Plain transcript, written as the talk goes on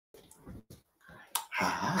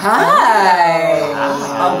Hi.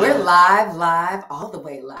 Oh, we're live, all the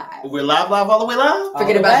way live. We're live, all the way live?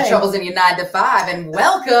 Forget about the troubles in your 9 to 5 and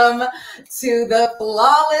welcome to the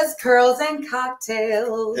Flawless Curls and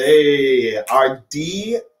Cocktails. Hey, our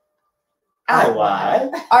DIY.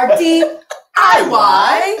 Our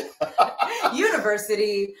DIY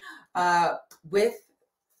University with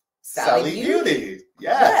Sally Beauty.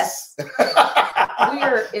 Yes. We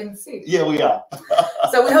are in sync. Yeah, we are.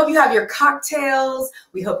 So we hope you have your cocktails.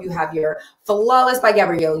 We hope you have your Flawless by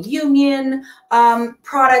Gabrielle Union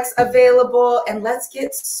products available. And let's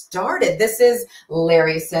get started. This is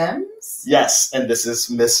Larry Sims. Yes, and this is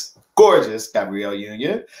Miss Gorgeous Gabrielle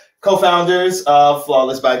Union, co-founders of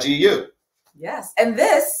Flawless by GU. Yes, and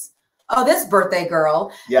this birthday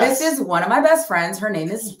girl. Yes. This is one of my best friends. Her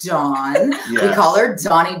name is Dawn. Yes. We call her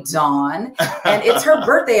Donnie Dawn. And it's her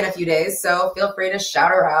birthday in a few days, so feel free to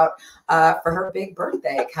shout her out for her big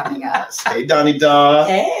birthday coming up. Hey, Donnie Dawn.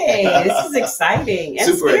 Hey, this is exciting and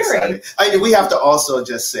Super scary. exciting. We have to also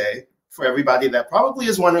just say, for everybody that probably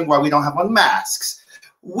is wondering why we don't have on masks,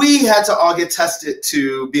 we had to all get tested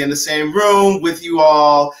to be in the same room with you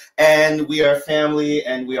all, and we are family,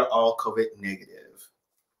 and we are all COVID negative.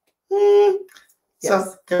 Yes.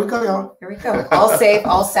 So here we go, y'all. Here we go. All safe,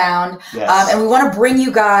 all sound. Yes. And we want to bring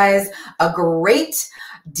you guys a great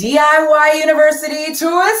DIY University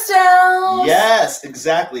twist out. Yes,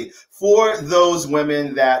 exactly. For those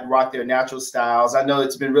women that rock their natural styles, I know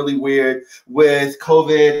it's been really weird with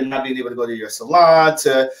COVID and not being able to go to your salon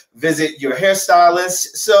to visit your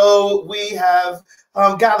hairstylist. So we have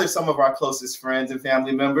gathered some of our closest friends and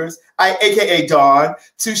family members, aka Dawn,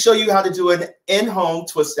 to show you how to do an in-home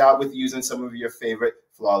twist out with using some of your favorite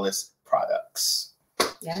Flawless products.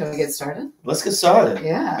 Yes. Shall we get started? Let's get started.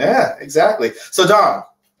 Yeah. Yeah, exactly. So Dawn,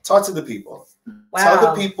 talk to the people. Wow.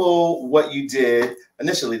 Tell the people what you did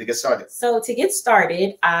initially to get started. So to get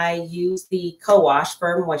started, I use the co-wash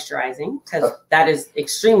for moisturizing because that is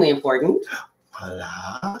extremely important.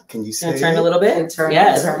 Voila. Can you say Turn a little bit? Turn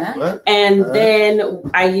yes. it. And then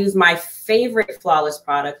I use my favorite Flawless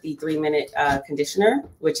product, the 3-minute conditioner,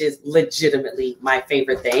 which is legitimately my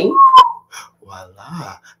favorite thing.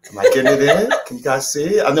 Voila. Am I getting it in? Can you guys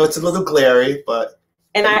see? I know it's a little glary, but.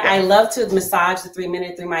 And I love to massage the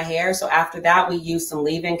 3-minute through my hair. So after that, we use some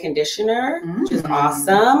leave-in conditioner, which is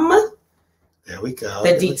awesome. There we go.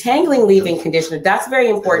 The detangling leave-in conditioner, that's very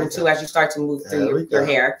important too as you start to move through your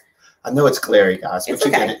hair. I know it's glary, guys, but It's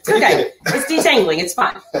you okay. get it. It's okay. It's detangling. It's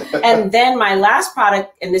fine. And then my last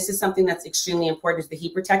product, and this is something that's extremely important, is the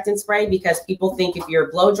heat protectant spray, because people think if you're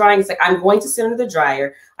blow drying, it's like, I'm going to sit under the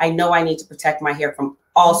dryer. I know I need to protect my hair from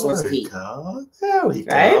all sorts of heat. There we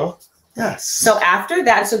go. Right? Yes. So after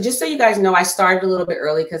that, so just so you guys know, I started a little bit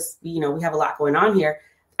early because, we have a lot going on here.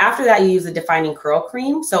 After that, you use the defining curl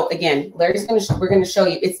cream. So again, we're going to show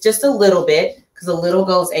you, it's just a little bit, because a little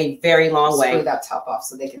goes a very long way. Screw that top off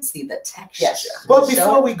so they can see the texture. Yes. But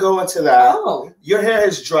before we go into that, your hair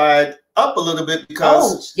has dried up a little bit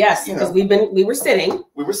because yes, because we were sitting.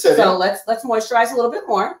 We were sitting. So let's moisturize a little bit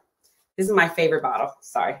more. This is my favorite bottle.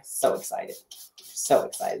 Sorry, so excited. So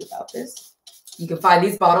excited about this. You can find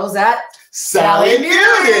these bottles at Sally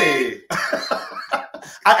Beauty.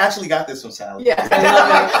 I actually got this from Sally. Yeah,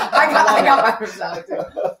 I got mine from Sally too.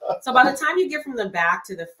 So by the time you get from the back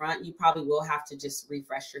to the front, you probably will have to just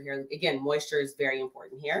refresh your hair. Again, moisture is very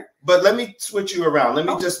important here. But let me switch you around. Let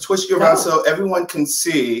me just twist you around so everyone can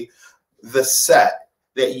see the set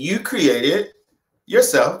that you created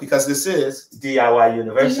yourself, because this is DIY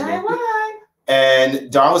University. DIY.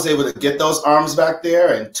 And Dawn was able to get those arms back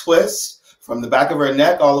there and twist from the back of her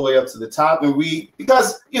neck all the way up to the top. And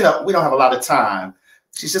because we don't have a lot of time,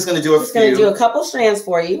 she's just going to do Just going to do a couple strands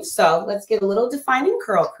for you. So let's get a little defining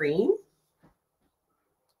curl cream.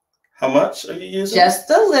 How much are you using? Just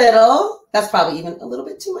a little. That's probably even a little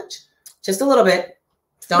bit too much. Just a little bit.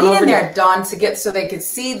 Don't lean in there, Dawn, so they can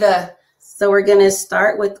see the. So we're going to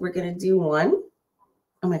start with, we're going to do one.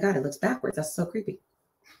 Oh my God, it looks backwards. That's so creepy.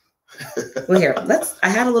 Well, here, I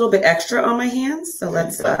had a little bit extra on my hands. So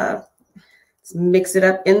let's mix it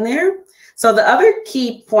up in there. So the other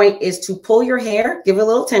key point is to pull your hair, give it a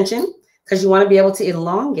little tension, because you want to be able to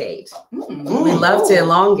elongate. We love to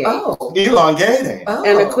elongate. Elongating.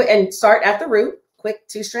 And start at the root. Quick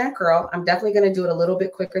 2-strand curl. I'm definitely going to do it a little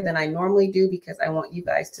bit quicker than I normally do because I want you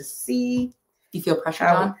guys to see. You feel pressure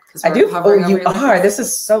on? I do. Oh, you are. This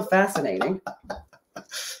is so fascinating.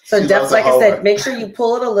 So definitely, like I said, make sure you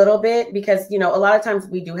pull it a little bit because, a lot of times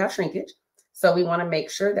we do have shrinkage. So we want to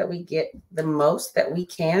make sure that we get the most that we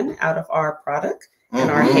can out of our product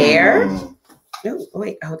and our hair. Oh,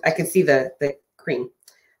 wait, I can see the cream.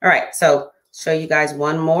 All right. So show you guys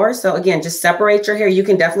one more. So again, just separate your hair. You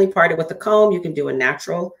can definitely part it with a comb. You can do a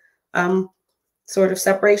natural sort of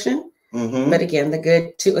separation. But again,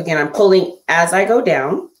 again, I'm pulling as I go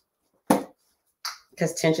down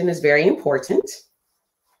because tension is very important.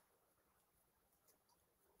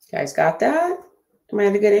 You guys got that? Am I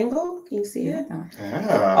at a good angle? Can you see it?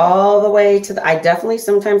 Yeah. All the way to the, I definitely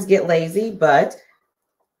sometimes get lazy, but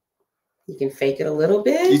you can fake it a little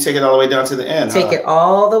bit. You take it all the way down to the end. Take it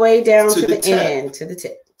all the way down to the end, to the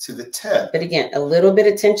tip. To the tip. But again, a little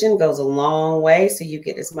bit of tension goes a long way, so you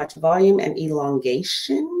get as much volume and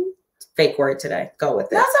elongation. Fake word today. Go with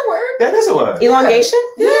it. That's a word. That is a word. Elongation?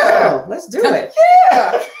 Yeah. Oh, let's do it.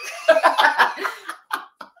 Yeah.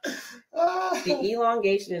 The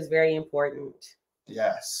elongation is very important.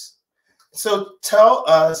 Yes. So tell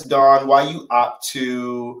us, Dawn, why you opt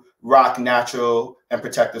to rock natural and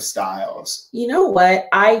protective styles. You know what?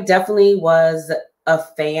 I definitely was a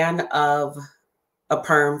fan of a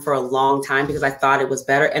perm for a long time because I thought it was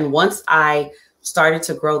better. And once I started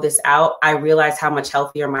to grow this out, I realized how much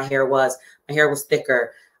healthier my hair was. My hair was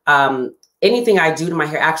thicker. Anything I do to my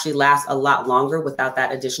hair actually lasts a lot longer without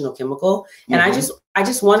that additional chemical. And I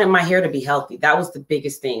just wanted my hair to be healthy. That was the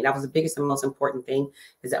biggest thing. That was the biggest and most important thing,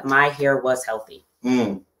 is that my hair was healthy.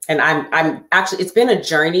 And I'm actually, it's been a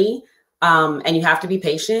journey, and you have to be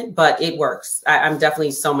patient, but it works. I'm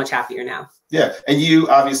definitely so much happier now. Yeah. And you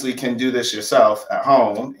obviously can do this yourself at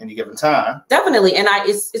home any given time. Definitely. And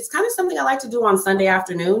it's kind of something I like to do on Sunday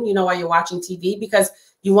afternoon, you know, while you're watching TV, because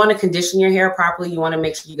you want to condition your hair properly. You want to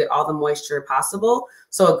make sure you get all the moisture possible.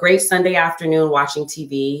 So a great Sunday afternoon watching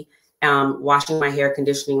TV, washing my hair,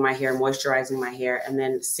 conditioning my hair, moisturizing my hair, and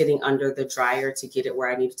then sitting under the dryer to get it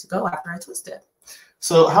where I need it to go after I twist it.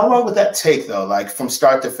 So how long would that take, though, like from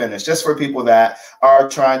start to finish, just for people that are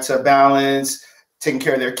trying to balance taking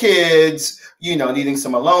care of their kids, you know, needing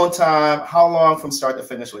some alone time? How long from start to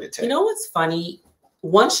finish would it take? You know what's funny?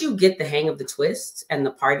 Once you get the hang of the twist and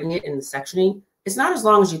the parting it and the sectioning, it's not as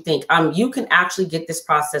long as you think. You can actually get this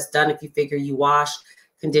process done if you figure you wash,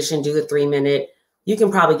 condition, do the 3-minute. You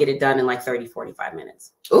can probably get it done in like 30, 45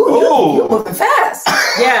 minutes. Ooh, you're moving fast.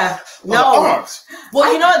 Yeah. No.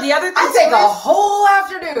 Well, you know, the other thing I take a whole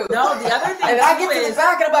afternoon. No, the other thing and I get to the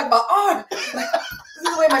back and I'm like, my arm. This is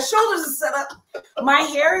the way my shoulders are set up. My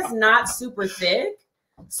hair is not super thick,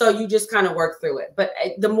 so you just kind of work through it. But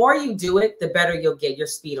the more you do it, the better you'll get. Your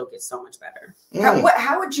speed will get so much better.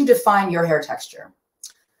 How would you define your hair texture?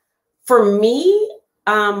 For me,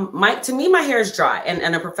 to me, my hair is dry,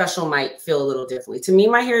 and a professional might feel a little differently. To me,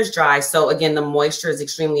 my hair is dry. So again, the moisture is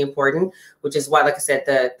extremely important, which is why, like I said,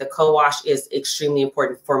 the co-wash is extremely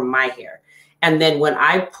important for my hair. And then when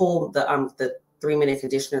I pull the 3-minute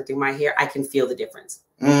conditioner through my hair, I can feel the difference.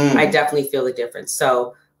 I definitely feel the difference.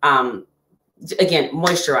 So again,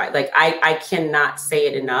 moisturize. Like I cannot say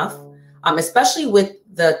it enough, especially with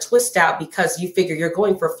the twist out, because you figure you're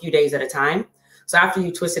going for a few days at a time. So after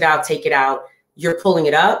you twist it out, take it out, you're pulling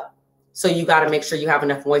it up. So you got to make sure you have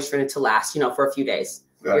enough moisture in it to last, you know, for a few days,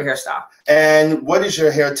 your hairstyle. And what is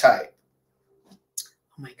your hair type? Oh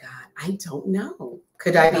my God. I don't know.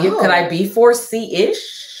 Could I be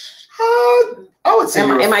 4C-ish? I would say.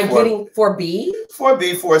 Am I getting 4B?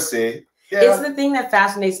 4B, 4C. Yeah. It's the thing that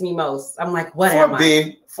fascinates me most. I'm like, what am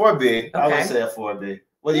I? 4B. Okay. I would say a 4B.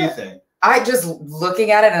 What do you think? I just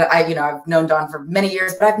looking at it, and I've known Dawn for many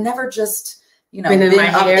years, but I've never just, been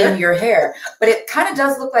in your hair. But it kind of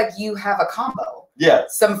does look like you have a combo. Yeah.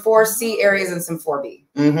 Some 4C areas and some 4B.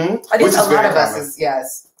 Mm-hmm. I think a lot of us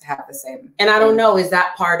have the same. And I don't know, is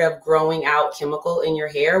that part of growing out chemical in your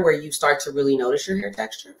hair where you start to really notice your hair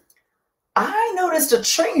texture? I noticed a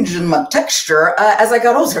change in my texture as I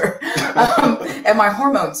got older, and my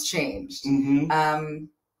hormones changed.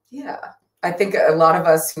 Yeah, I think a lot of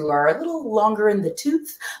us who are a little longer in the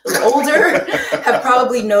tooth, a little older, have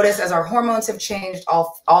probably noticed as our hormones have changed,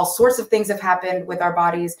 all sorts of things have happened with our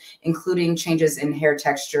bodies, including changes in hair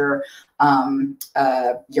texture.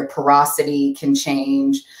 Your porosity can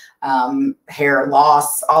change, hair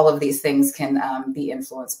loss. All of these things can be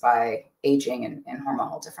influenced by aging and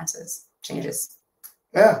hormonal differences. Changes.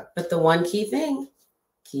 Yeah. But the one key thing,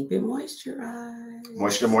 keep it moisturized.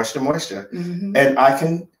 Moisture. And I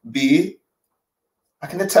can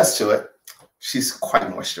attest to it. She's quite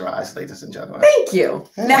moisturized, ladies and gentlemen. Thank you.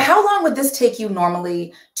 Yeah. Now, how long would this take you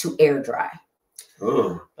normally to air dry?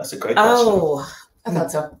 Oh, that's a great question. Oh, I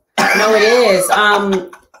thought so. No, it is.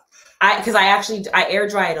 Because I air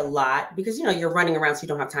dry it a lot because, you're running around, so you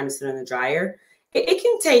don't have time to sit in the dryer. It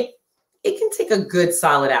can take a good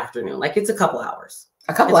solid afternoon. Like it's a couple hours.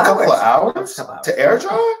 A couple hours to air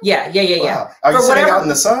dry? Yeah. Wow. Are you sitting out in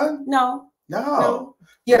the sun? No.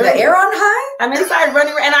 You have the air on high? I'm inside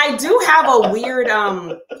running, and I do have a weird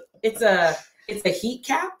it's a heat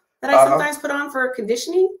cap that I sometimes put on for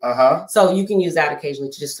conditioning. So you can use that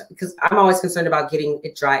occasionally to just, because I'm always concerned about getting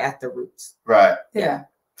it dry at the roots. Right. Yeah.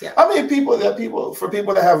 I mean, for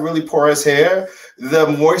people that have really porous hair, the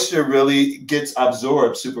moisture really gets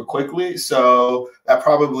absorbed super quickly. So that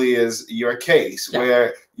probably is your case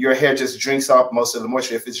where your hair just drinks up most of the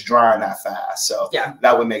moisture if it's drying that fast. So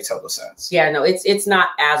that would make total sense. Yeah, no, it's not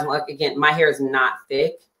as much. Again, my hair is not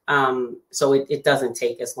thick. So it doesn't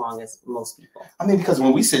take as long as most people. I mean, because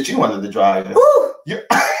when we sit you under the dryer,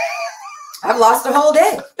 I've lost a whole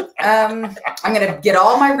day. I'm gonna get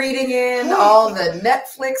all my reading in, all the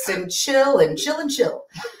Netflix and chill.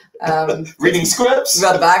 Reading scripts.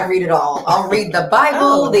 Well, I read it all. I'll read the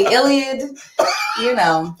Bible, the Iliad,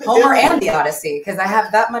 Homer and the Odyssey, because I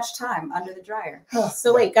have that much time under the dryer.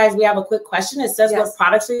 So wait, guys, we have a quick question. It says what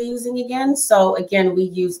products are you using again? So again, we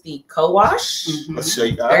use the co-wash. Let's show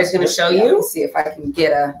you guys. Barry's going to show you. Let's see if I can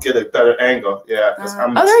get a better angle. Yeah.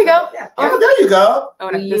 Oh, there you go. Yeah. Oh, there you go.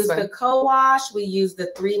 We use the co-wash. We use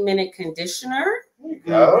the 3-minute conditioner. There you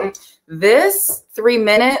go. This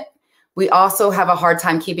 3-minute. We also have a hard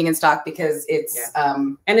time keeping in stock because it's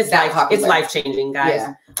and it's life changing, guys.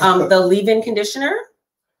 Yeah. The leave-in conditioner.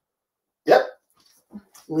 Yep.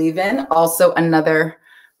 Leave-in, also another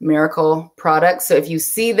miracle product. So if you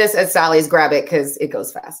see this at Sally's, grab it because it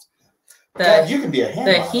goes fast. You can be a hand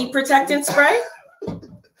The model. heat protectant spray.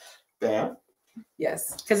 Bam.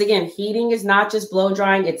 Yes. Because again, heating is not just blow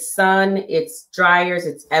drying, it's sun, it's dryers,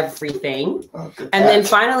 it's everything. And then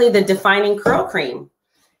finally the defining curl cream.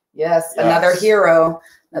 Yes, another hero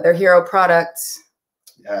product.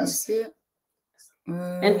 Yes. You see it?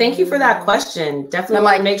 And thank you for that question. Definitely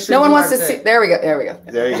want to make sure no one wants to see. There we go.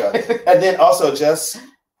 There you go. And then also just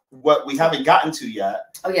what we haven't gotten to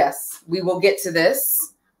yet. Oh yes, we will get to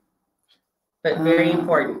this. But very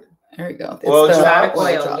important. There we go. Oil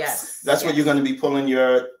oil, yes. That's what you're going to be pulling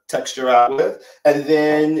your texture out with. And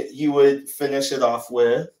then you would finish it off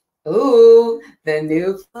with. Ooh, the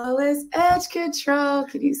new Flawless Edge Control.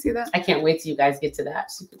 Can you see that? I can't wait till you guys get to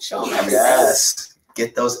that. So you can show them everything. Yes.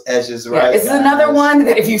 Get those edges right. This is another one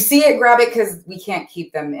that if you see it, grab it because we can't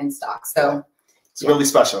keep them in stock. So it's really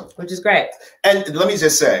special. Which is great. And let me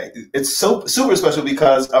just say, it's so super special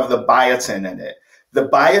because of the biotin in it. The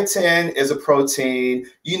biotin is a protein,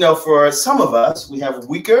 for some of us, we have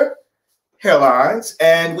weaker hairlines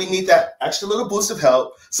and we need that extra little boost of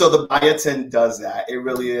help. So the biotin does that. It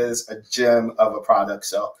really is a gem of a product.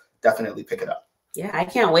 So definitely pick it up. Yeah, I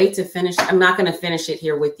can't wait to finish. I'm not going to finish it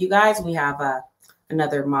here with you guys. We have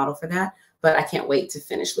another model for that, but I can't wait to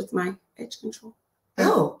finish with my edge control.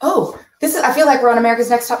 This is, I feel like we're on America's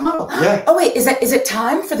Next Top Model. Yeah. Oh wait, is it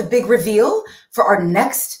time for the big reveal for our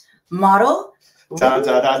next model? Da,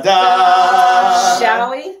 da, da, da. Shall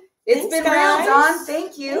we? It's been real, Dawn.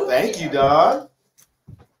 Thank you. Thank you, Dawn.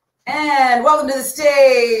 And welcome to the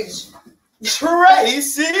stage,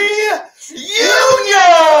 Tracy Union.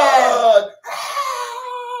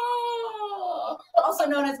 Also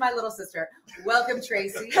known as my little sister. Welcome,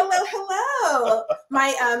 Tracy. Hello.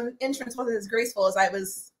 My entrance wasn't as graceful as I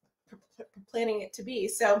was planning it to be,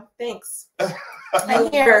 so thanks. You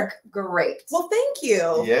look great. Well, thank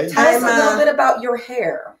you. Yeah, Tell us a little bit about your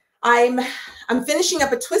hair. I'm finishing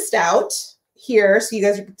up a twist out here, so you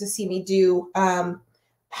guys get to see me do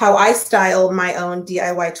how I style my own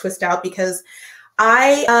DIY twist out, because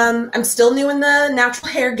I'm still new in the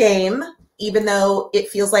natural hair game, even though it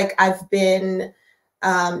feels like I've been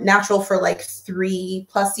natural for like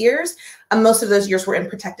 3+ years. Most of those years were in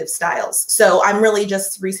protective styles. So I'm really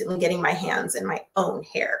just recently getting my hands in my own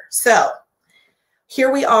hair. So here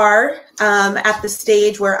we are at the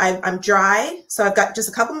stage where I'm dry. So I've got just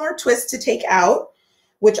a couple more twists to take out,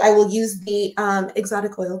 which I will use the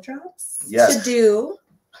exotic oil drops to do.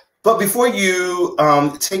 But before you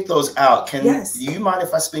take those out, do you mind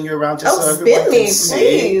if I spin you around just so spin everyone me, can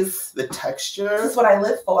see please. the texture? This is what I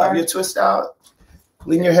live for. Of your twist out.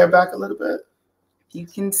 Lean your hair back a little bit. You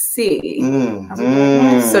can see.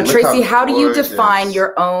 So Tracy, how do you define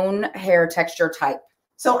your own hair texture type?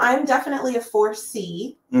 So I'm definitely a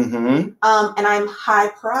 4C, and I'm high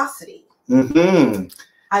porosity.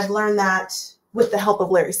 I've learned that with the help of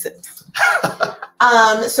Larry Sims.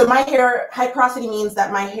 So my hair, high porosity means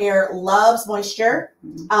that my hair loves moisture,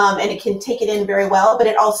 and it can take it in very well, but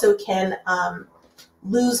it also can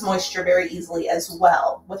lose moisture very easily as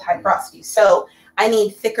well with high porosity. So I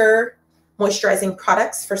need thicker moisturizing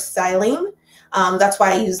products for styling. That's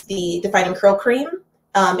why I use the defining curl cream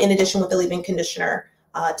in addition with the leave-in conditioner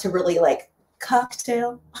to really like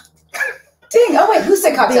cocktail. Ding! Oh wait, who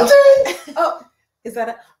said cocktail? Is that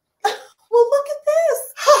a? Well, look at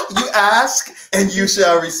this. You ask and you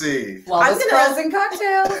shall receive. Flawless curls and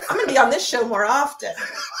cocktails. I'm gonna be on this show more often.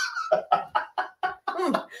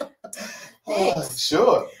 Oh,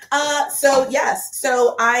 sure. So yes,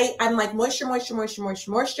 so I'm like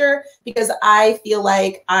moisture because I feel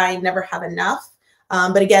like I never have enough.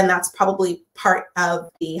 But again, that's probably part of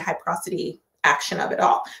the high porosity action of it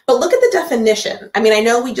all. But look at the definition. I mean, I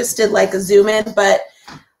know we just did like a zoom in, but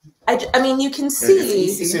I mean, you can see.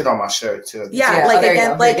 You see it on my shirt too. Yeah, like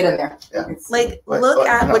again, like get in there. Yeah. Like look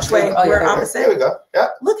at which way we're opposite. There we go. Yeah.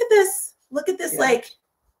 Look at this. Look at this. Like,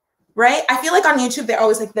 right? I feel like on YouTube they're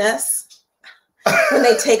always like this when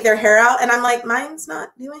they take their hair out, and I'm like, mine's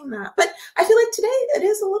not doing that. But I feel like today it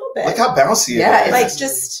is a little bit. Look how bouncy it is. Like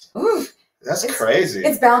just. Ooh, that's crazy.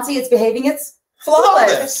 It's bouncy. It's behaving. It's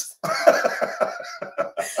flawless.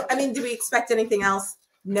 I mean, do we expect anything else?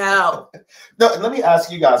 No. No, let me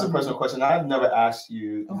ask you guys a personal question. I've never asked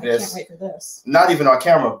you this. I can't wait for this. Not even on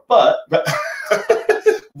camera, but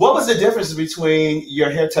what was the difference between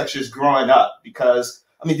your hair textures growing up? Because,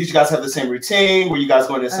 I mean, did you guys have the same routine? Were you guys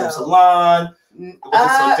going to the same salon? Was it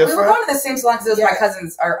so different? We were going to the same salon because it was my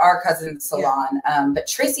cousin's, or our cousin's salon. But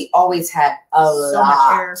Tracy always had a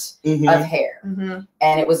lot of hair.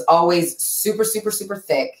 And it was always super, super, super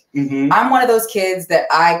thick. I'm one of those kids that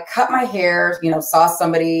I cut my hair, you know, saw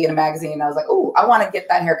somebody in a magazine and I was like, oh, I want to get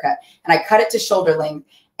that haircut. And I cut it to shoulder length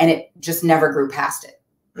and it just never grew past it.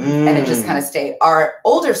 And it just kind of stayed. Our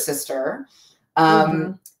older sister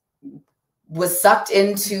was sucked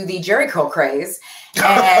into the Jerry curl craze,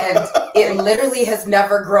 and it literally has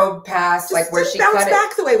never grown past just like where she cut it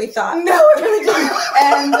back the way we thought. No, it really didn't.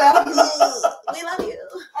 And we love you.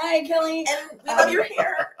 Hi, Kelly. And we love your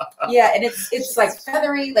hair. Yeah, and it's like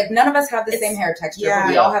feathery. Like none of us have the same hair texture. But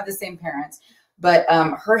we all have the same parents. But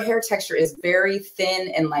her hair texture is very thin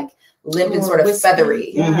and like limp and sort of wispy.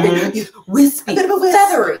 Feathery. Wispy. A bit of a wisp.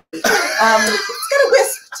 Feathery. It's got a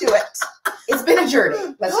wisp to it. It's been a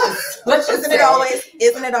journey. Let's just Isn't it always?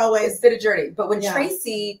 It's been a journey. But when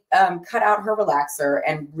Tracy cut out her relaxer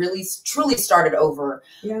and really truly started over,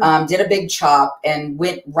 did a big chop and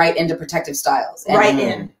went right into protective styles.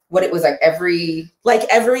 And what it was like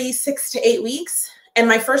every 6 to 8 weeks. And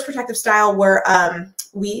my first protective style were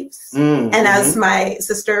weaves. And as my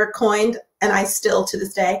sister coined, and I still to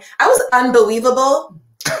this day, I was unbelievable.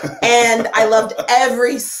 And I loved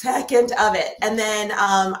every second of it. And then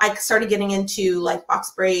I started getting into like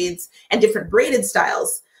box braids and different braided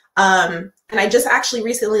styles. And I just actually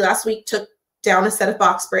recently last week took down a set of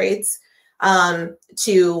box braids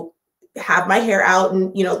to have my hair out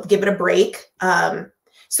and, you know, give it a break.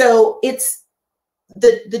 So it's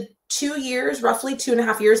the 2 years, roughly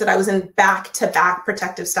 2.5 years that I was in back-to-back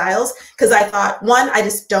protective styles. Cause I thought, one, I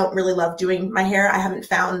just don't really love doing my hair. I haven't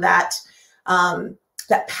found that,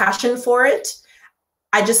 that passion for it.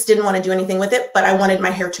 I just didn't want to do anything with it, but I wanted my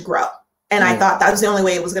hair to grow. And I thought that was the only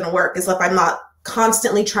way it was going to work, is if I'm not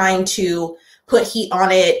constantly trying to put heat on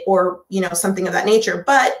it or, you know, something of that nature.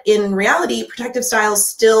 But in reality, protective styles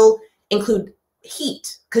still include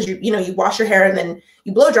heat, because you wash your hair and then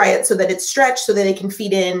you blow dry it so that it's stretched so that it can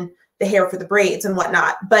feed in the hair for the braids and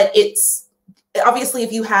whatnot. But it's obviously,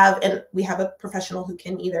 if you have, and we have a professional who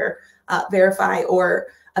can either verify or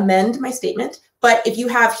amend my statement, but if you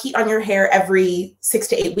have heat on your hair every 6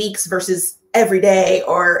 to 8 weeks versus every day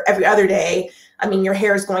or every other day, I mean, your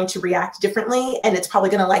hair is going to react differently, and it's probably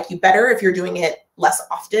going to like you better if you're doing it less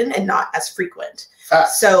often and not as frequent.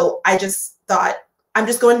 So I just thought, I'm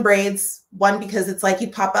just going braids. One, because it's like you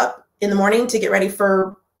pop up in the morning to get ready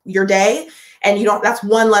for your day, and that's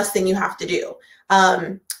one less thing you have to do.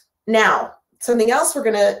 Now, something else we're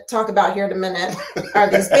going to talk about here in a minute are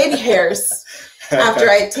these baby hairs. After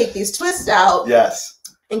I take these twists out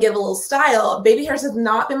and give a little style, baby hairs have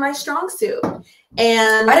not been my strong suit.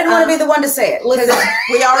 And I didn't want to be the one to say it. Listen,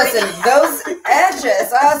 we already those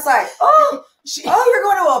edges. I was like, you're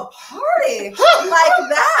going to a party like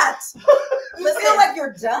that. You feel like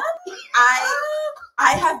you're done?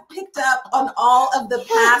 I have picked up on all of the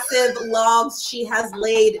passive logs she has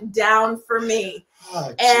laid down for me.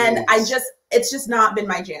 Oh, and it's just not been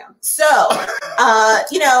my jam. So,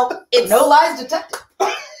 it's no lies detected.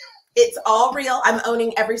 It's all real. I'm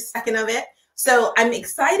owning every second of it. So I'm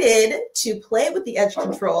excited to play with the edge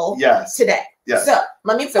control today. Yes. So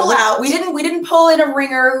let me pull out. We didn't pull in a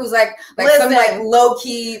ringer who's like some like low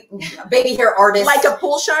key baby hair artist, like a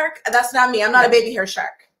pool shark. That's not me. I'm not a baby hair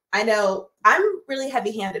shark. I know. I'm really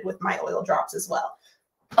heavy handed with my oil drops as well.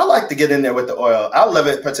 I like to get in there with the oil. I love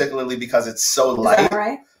it particularly because it's so light.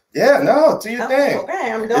 Right. Yeah, no, do your thing.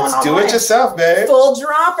 Okay, I'm going It's all do the it way. yourself, babe. Full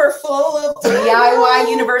drop or full of DIY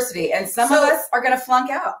University, and some of us are going to flunk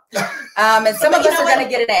out, and some of us are going to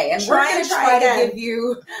get an A, and we're going to try to give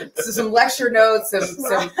you some lecture notes,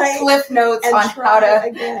 some cliff notes on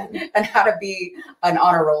how to be an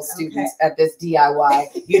honor roll student at this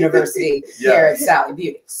DIY University here at Sally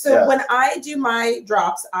Beauty. So when I do my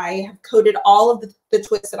drops, I have coated all of the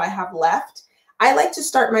twists that I have left. I like to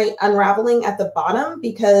start my unraveling at the bottom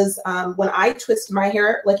because when I twist my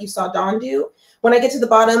hair, like you saw Dawn do, when I get to the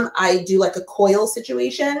bottom, I do like a coil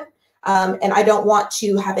situation. And I don't want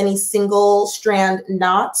to have any single strand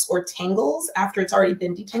knots or tangles after it's already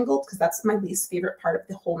been detangled, because that's my least favorite part of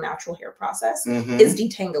the whole natural hair process is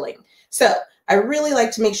detangling. So I really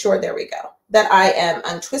like to make sure, there we go, that I am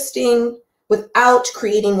untwisting without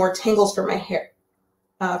creating more tangles for my hair,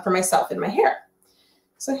 for myself in my hair.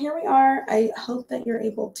 So here we are. I hope that you're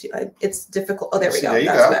able to, it's difficult. Oh, there we go.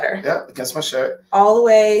 That's better. Yeah, against my shirt. All the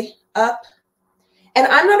way up. And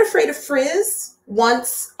I'm not afraid of frizz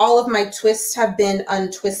once all of my twists have been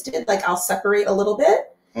untwisted. Like I'll separate a little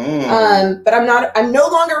bit. But I'm no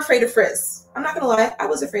longer afraid of frizz. I'm not going to lie. I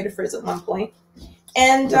was afraid of frizz at one point.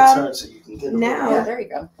 And so you can get now, there you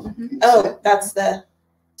go. Oh,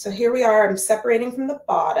 so here we are. I'm separating from the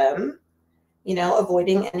bottom, you know,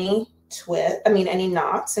 avoiding any any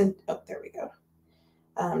knots, and oh, there we go.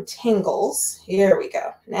 Tangles. Here we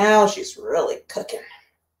go. Now she's really cooking.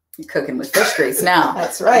 You're cooking with fish grease now.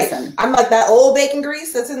 That's right. Listen. I'm like that old bacon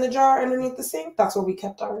grease that's in the jar underneath the sink. That's where we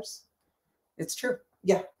kept ours. It's true.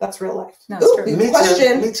 Yeah, that's real life. No, it's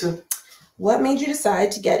true. Me too. What made you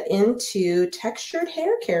decide to get into textured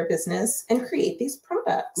hair care business and create these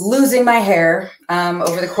products? Losing my hair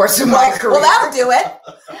over the course of my career. Well, that'll do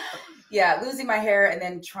it. Yeah, losing my hair and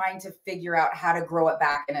then trying to figure out how to grow it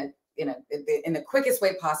back in the quickest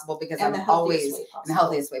way possible, because I'm always in the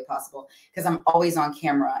healthiest way possible, because I'm always on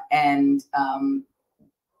camera, and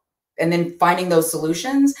then finding those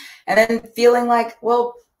solutions and then feeling like,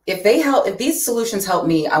 well, if these solutions help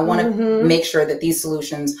me, I want to make sure that these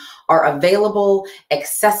solutions are available,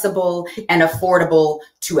 accessible, and affordable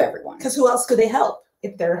to everyone. Because who else could they help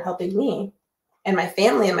if they're helping me and my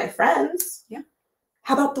family and my friends? Yeah.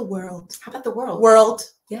 How about the world? World.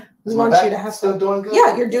 Yeah. We want you to have still doing good.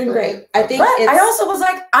 Yeah, you're doing great. I think I also was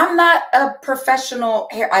like, I'm not a professional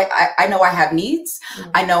hair. I know I have needs.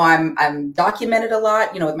 I know I'm documented a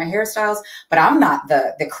lot, with my hairstyles, but I'm not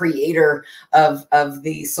the creator of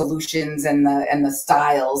the solutions and the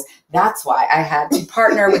styles. That's why I had to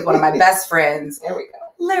partner with one of my best friends. There we go.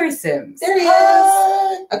 Larry Sims. There he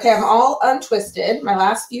is. Okay, I'm all untwisted. My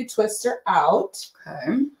last few twists are out.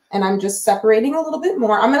 Okay. And I'm just separating a little bit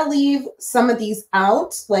more. I'm going to leave some of these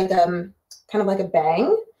out, like kind of like a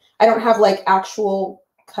bang. I don't have like actual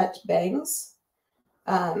cut bangs.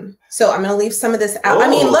 So I'm going to leave some of this out. Ooh, I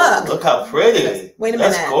mean, look how pretty. Wait a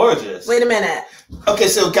minute. That's gorgeous. Wait a minute. Okay,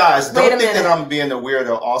 so guys, don't think that I'm being a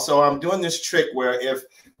weirdo. Also, I'm doing this trick where if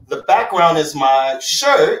the background is my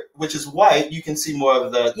shirt, which is white, you can see more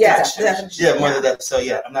of the texture. Yeah, more of that. So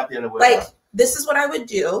yeah, I'm not being a weirdo. Like, this is what I would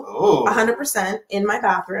do 100% in my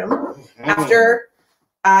bathroom after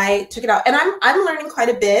I took it out. And I'm learning quite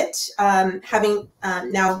a bit, having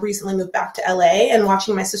now recently moved back to LA and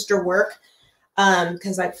watching my sister work,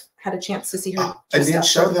 because I've had a chance to see her. And then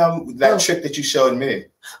show them that trick that you showed me.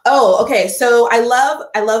 Oh, okay. So I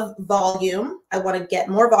love volume. I want to get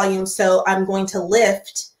more volume. So I'm going to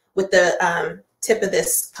lift with the tip of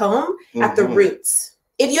this comb at the roots.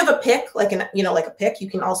 If you have a pick, like like a pick, you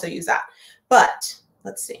can also use that. But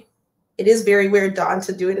let's see. It is very weird, Dawn,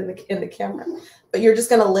 to do it in the camera. But you're just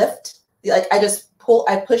gonna lift. Like I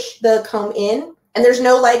push the comb in, and there's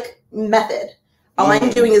no like method. All I'm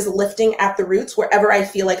doing is lifting at the roots wherever I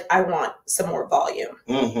feel like I want some more volume.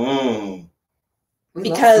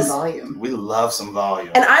 Because we love some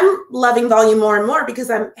volume. And I'm loving volume more and more because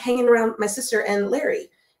I'm hanging around my sister and Larry.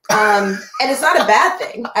 And it's not a bad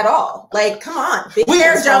thing at all. Like, come on, big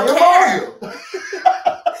hair, don't care.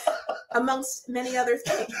 Amongst many other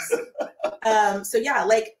things. So yeah,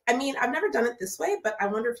 like, I mean, I've never done it this way, but I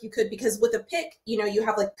wonder if you could, because with a pick, you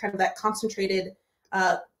have like kind of that concentrated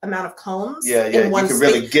amount of combs. Yeah, you can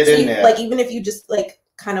really get in there. Like, even if you just like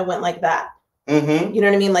kind of went like that, you know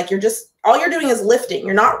what I mean? Like all you're doing is lifting.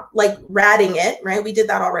 You're not like ratting it, right? We did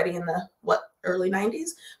that already in the early 90s.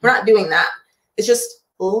 We're not doing that. It's just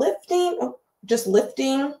lifting,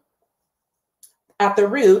 at the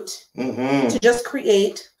root to just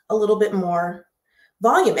create a little bit more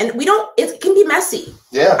volume. And it can be messy.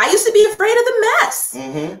 Yeah. I used to be afraid of the mess.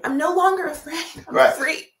 I'm no longer afraid. I'm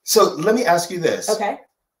free. So let me ask you this. Okay.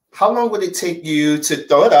 how long would it take you to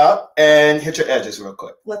throw it up and hit your edges real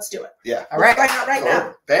quick? Let's do it. Yeah. All right. Let's find out right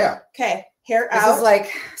now. Bam. Okay, hair This out. is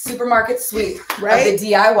like supermarket sweep Right? of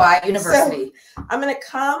the DIY university. So, I'm going to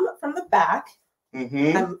come from the back.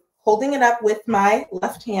 Mm-hmm. I'm holding it up with my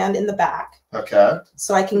left hand in the back Okay.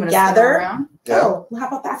 so I I'm can gonna spin gather. around. Yeah. Oh, how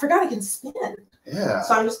about that? I forgot I can spin. Yeah.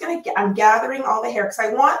 So I'm just going to, I'm gathering all the hair because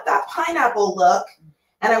I want that pineapple look,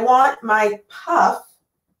 and I want my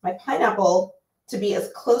pineapple to be as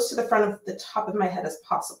close to the front of the top of my head as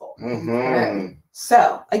possible. Mm-hmm.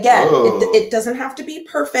 So again, Whoa. it doesn't have to be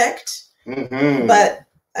perfect, Mm-hmm. but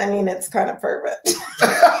I mean, it's kind of perfect.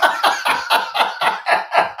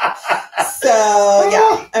 So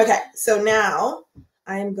yeah. Okay. So now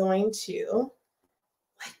I'm going to,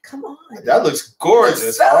 like, come on. That looks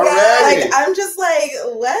gorgeous So good. already. Like, I'm just like,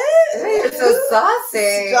 what? You're so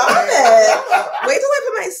saucy. Stop it. Wait till I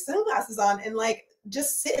put my sunglasses on and like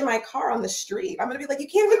just sit in my car on the street. I'm gonna be like, you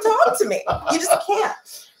can't even talk to me. You just can't.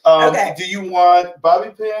 Okay. Do you want bobby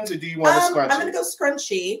pins or do you want a scrunchie? I'm gonna go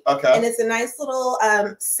scrunchy. Okay. And it's a nice little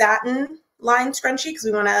satin line scrunchy because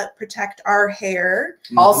we want to protect our hair.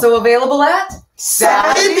 Also available at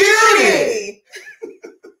Satin Beauty.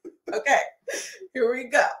 Okay, here we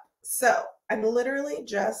go. So I'm literally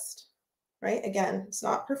just, right, again, it's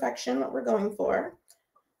not perfection what we're going for,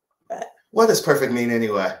 but What does perfect mean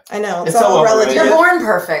anyway? I know It's it's all all relative. You're born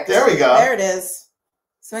perfect. There we go. There it is.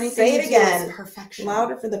 So anything Say you it do is again. perfection.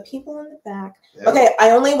 Louder for the people in the back. Yeah. Okay,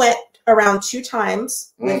 I only went around 2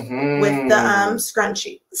 times with Mhm. the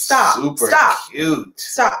scrunchie. Stop. Super Stop. cute.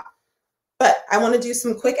 Stop. But I want to do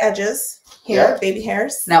some quick edges here, Yeah. baby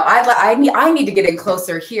hairs. Now I need to get in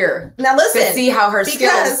closer here Now to listen, see how her because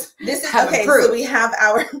skills this is have okay. improved. So we have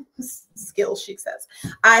our skills. She says,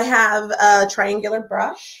 I have a triangular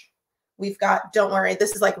brush. We've got. Don't worry,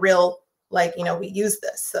 this is like real. Like, you know, we use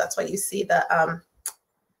this, so that's why you see the.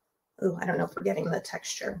 Oh, I don't know if we're getting the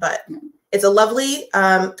texture, but it's a lovely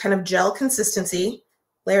kind of gel consistency.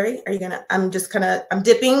 Larry, are you gonna? I'm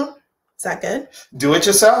dipping. Is that good? Do it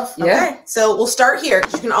yourself. Yeah. Okay, so we'll start here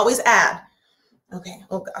because you can always add. Okay.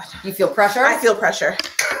 Oh God. You feel pressure? I feel pressure.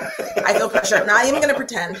 I feel pressure. I'm not even going to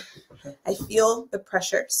pretend. I feel the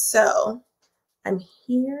pressure. So I'm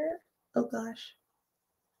here. Oh gosh.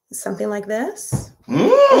 Something like this.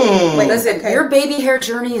 Mm. Listen, Okay. your baby hair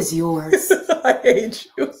journey is yours. I hate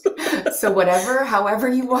you. So however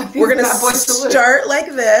you want these We're going to bad boys to look. start like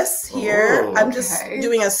this here. Ooh, I'm just okay.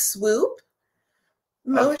 doing a swoop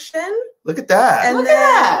motion. Look at that. And Look then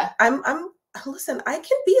at I'm listen, I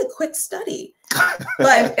can be a quick study.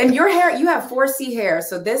 But and your hair, you have 4C hair,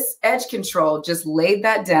 so this edge control just laid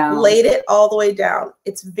that down. Laid it all the way down.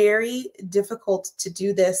 It's very difficult to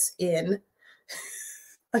do this in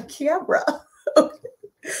a camera. Okay.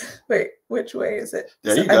 Wait, which way is it?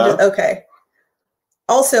 There you I'm go. okay.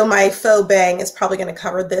 Also, my faux bang is probably going to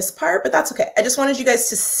cover this part, but that's okay. I just wanted you guys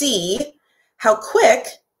to see how quick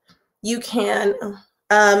you can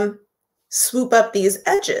swoop up these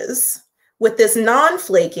edges with this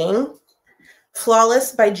non-flaking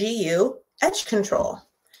Flawless by GU edge control.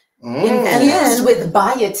 Infused with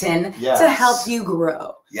biotin Yes. to help you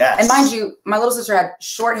grow. Yes. And mind you, my little sister had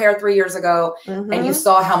short hair 3 years ago, and you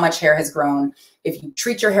saw how much hair has grown. If you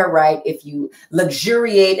treat your hair right, if you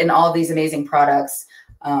luxuriate in all these amazing products,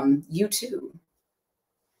 you too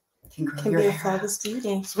can grow Can your be a hair. flawless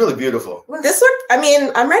beauty. It's really beautiful. This look, I mean,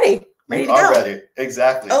 I'm ready. Ready to go. Ready.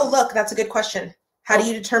 Exactly. Oh, look, that's a good question. How do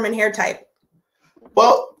you determine hair type?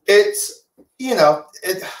 Well, it's,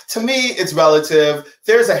 to me, it's relative.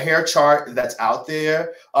 There's a hair chart that's out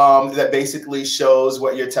there that basically shows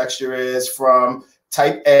what your texture is from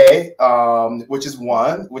type A, which is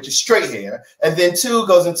 1, which is straight hair. And then 2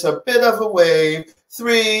 goes into a bit of a wave.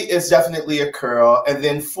 3 is definitely a curl. And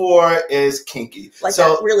then 4 is kinky. Like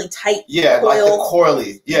so, that really tight yeah, coil. like the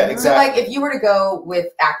coily. Yeah, So exactly. like if you were to go with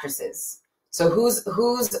actresses, so who's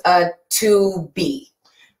a 2B?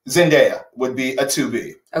 Zendaya would be a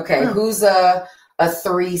 2B. Okay, who's a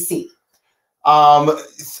 3C? A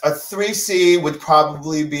 3C would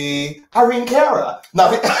probably be Irene Cara.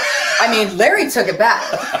 No, I mean, Larry took it back.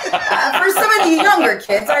 For some of you younger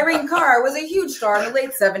kids, Irene Cara was a huge star in the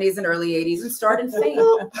late 70s and early 80s and starred in Fame.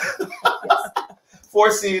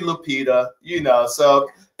 4C Lupita, so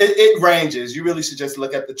it ranges. You really should just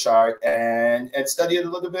look at the chart and study it a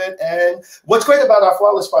little bit. And what's great about our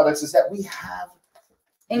Flawless products is that we have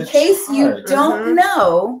In the case you chart. don't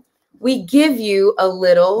know, we give you a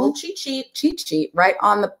little cheat sheet. cheat sheet right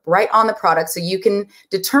on the product, so you can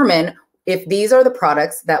determine if these are the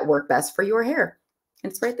products that work best for your hair.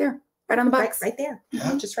 It's right there, right on the box. Right there.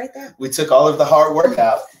 Yeah. Just right there. We took all of the hard work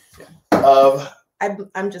out of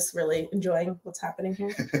I'm just really enjoying what's happening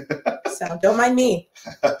here. So don't mind me.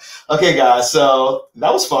 Okay, guys. So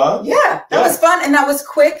that was fun. Yeah, that was fun, and that was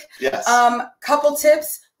quick. Yes. Couple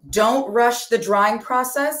tips: don't rush the drying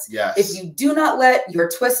process. Yes. If you do not let your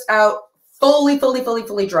twist out fully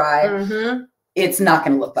dry, it's not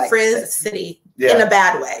going to look like Frizz this. City in a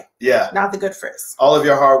bad way. Yeah. Not the good frizz. All of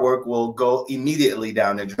your hard work will go immediately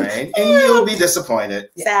down the drain, and you'll be disappointed.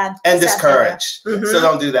 Sad. And Sad discouraged. So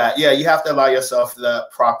don't do that. Yeah, you have to allow yourself the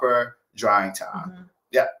proper drying time.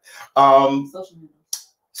 Yeah.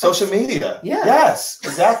 Social media. Yeah. Yes,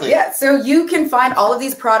 exactly. Yeah. So you can find all of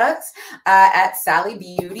these products at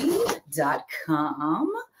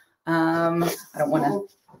sallybeauty.com. I don't want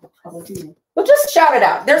to. Well, just shout it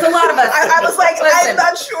out. There's a lot of us. I was like, listen, I'm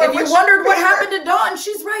not sure. If you wondered what happened to Dawn,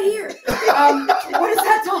 she's right here. What is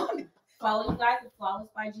that, Dawn? Follow you guys at Flawless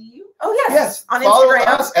by GU. Oh, yes. Yes. On Follow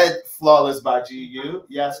Instagram. us at Flawless by GU.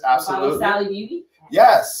 Yes, absolutely. Follow Sally Beauty.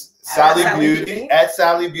 Yes. Sally Sally Beauty. Beauty. At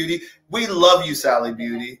Sally Beauty. We love you, Sally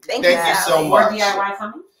Beauty. Thank you you, so More much. DIY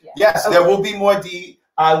coming. Yeah. Yes, there will be more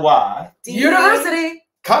DIY University.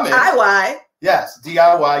 coming. DIY. Yes,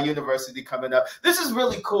 DIY University coming up. This is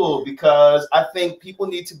really cool because I think people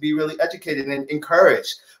need to be really educated and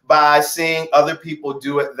encouraged by seeing other people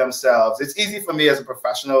do it themselves. It's easy for me as a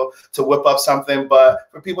professional to whip up something, but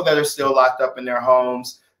for people that are still locked up in their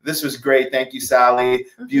homes, this was great. Thank you, Sally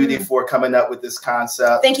Beauty, for coming up with this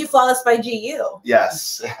concept. Thank you, Flawless by GU.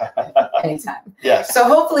 Yes. Anytime. Yes. So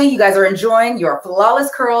hopefully you guys are enjoying your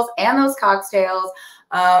flawless curls and those cocktails.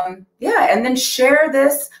 Yeah, and then share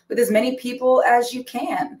this with as many people as you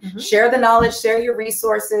can. Share the knowledge, share your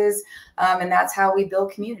resources, and that's how we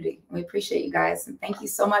build community. We appreciate you guys, and thank you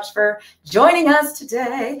so much for joining us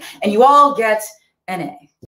today. And you all get an A.